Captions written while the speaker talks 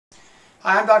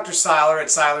Hi, I'm Dr. Seiler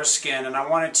at Seiler Skin, and I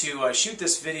wanted to shoot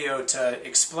this video to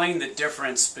explain the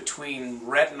difference between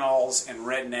retinols and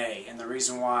Retin-A, and the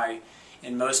reason why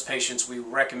in most patients we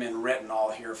recommend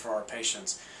retinol here for our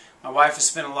patients. My wife has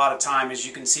spent a lot of time, as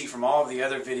you can see from all of the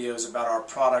other videos about our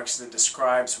products, that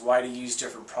describes why to use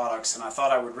different products, and I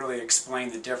thought I would really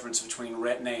explain the difference between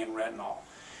Retin-A and retinol.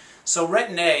 So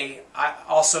Retin-A,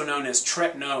 also known as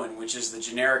tretinoin, which is the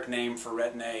generic name for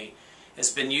Retin-A, has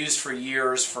been used for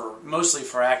years, mostly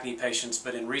for acne patients,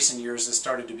 but in recent years has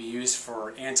started to be used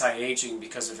for anti-aging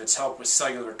because of its help with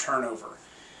cellular turnover.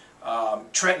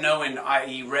 Tretinoin,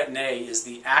 i.e. Retin-A, is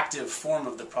the active form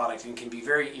of the product and can be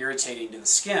very irritating to the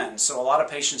skin. So a lot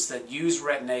of patients that use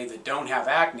Retin-A that don't have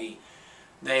acne,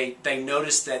 they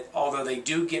notice that although they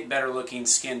do get better looking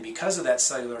skin because of that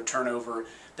cellular turnover,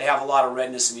 they have a lot of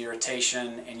redness and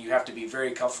irritation, and you have to be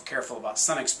very careful about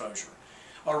sun exposure.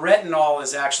 A retinol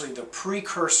is actually the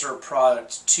precursor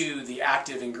product to the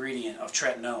active ingredient of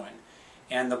tretinoin,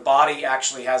 and the body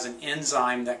actually has an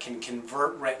enzyme that can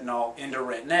convert retinol into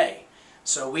Retin-A.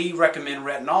 So we recommend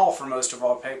retinol for most of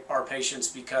our patients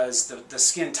because the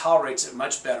skin tolerates it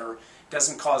much better,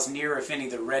 doesn't cause near, if any,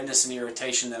 the redness and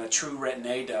irritation that a true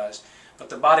Retin-A does, but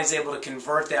the body's able to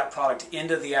convert that product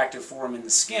into the active form in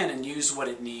the skin and use what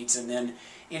it needs, and then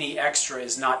any extra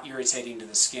is not irritating to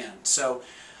the skin. So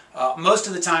most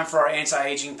of the time for our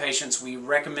anti-aging patients we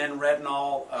recommend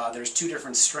retinol. There's two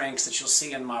different strengths that you'll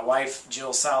see in my wife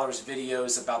Jill Seiler's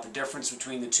videos about the difference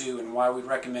between the two and why we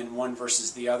recommend one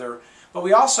versus the other. But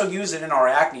we also use it in our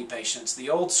acne patients. The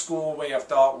old school way of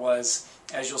thought was,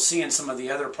 as you'll see in some of the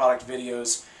other product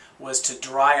videos, was to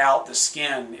dry out the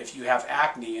skin if you have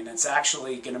acne, and it's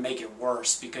actually going to make it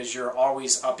worse because you're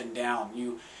always up and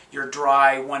down. You're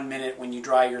dry one minute when you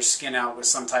dry your skin out with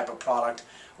some type of product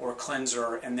or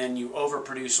cleanser, and then you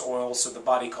overproduce oil, so the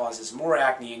body causes more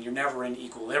acne and you're never in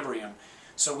equilibrium.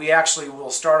 So we actually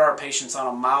will start our patients on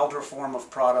a milder form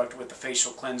of product with the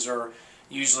facial cleanser,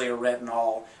 usually a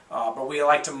retinol, but we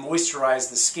like to moisturize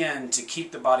the skin to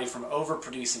keep the body from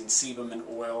overproducing sebum and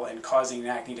oil and causing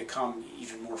acne to come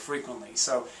even more frequently.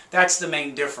 So that's the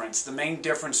main difference. The main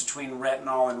difference between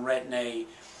retinol and Retin-A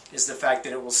is the fact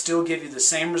that it will still give you the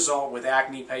same result with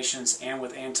acne patients and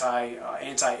with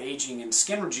anti-aging and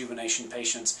skin rejuvenation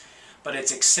patients, but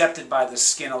it's accepted by the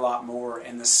skin a lot more,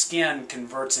 and the skin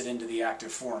converts it into the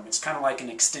active form. It's kind of like an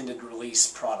extended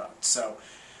release product. So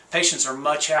patients are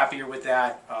much happier with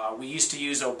that. We used to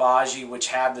use Obagi, which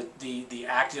had the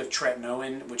active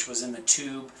tretinoin, which was in the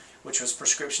tube, which was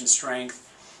prescription strength.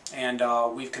 And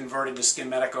we've converted to Skin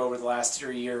Medica over the last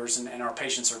 3 years, and our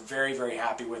patients are very, very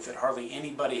happy with it. Hardly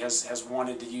anybody has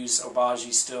wanted to use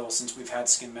Obagi still since we've had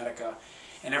Skin Medica,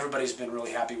 and everybody's been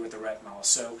really happy with the retinol.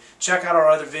 So check out our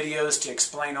other videos to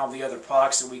explain all the other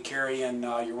products that we carry, and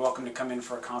you're welcome to come in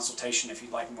for a consultation if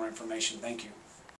you'd like more information. Thank you.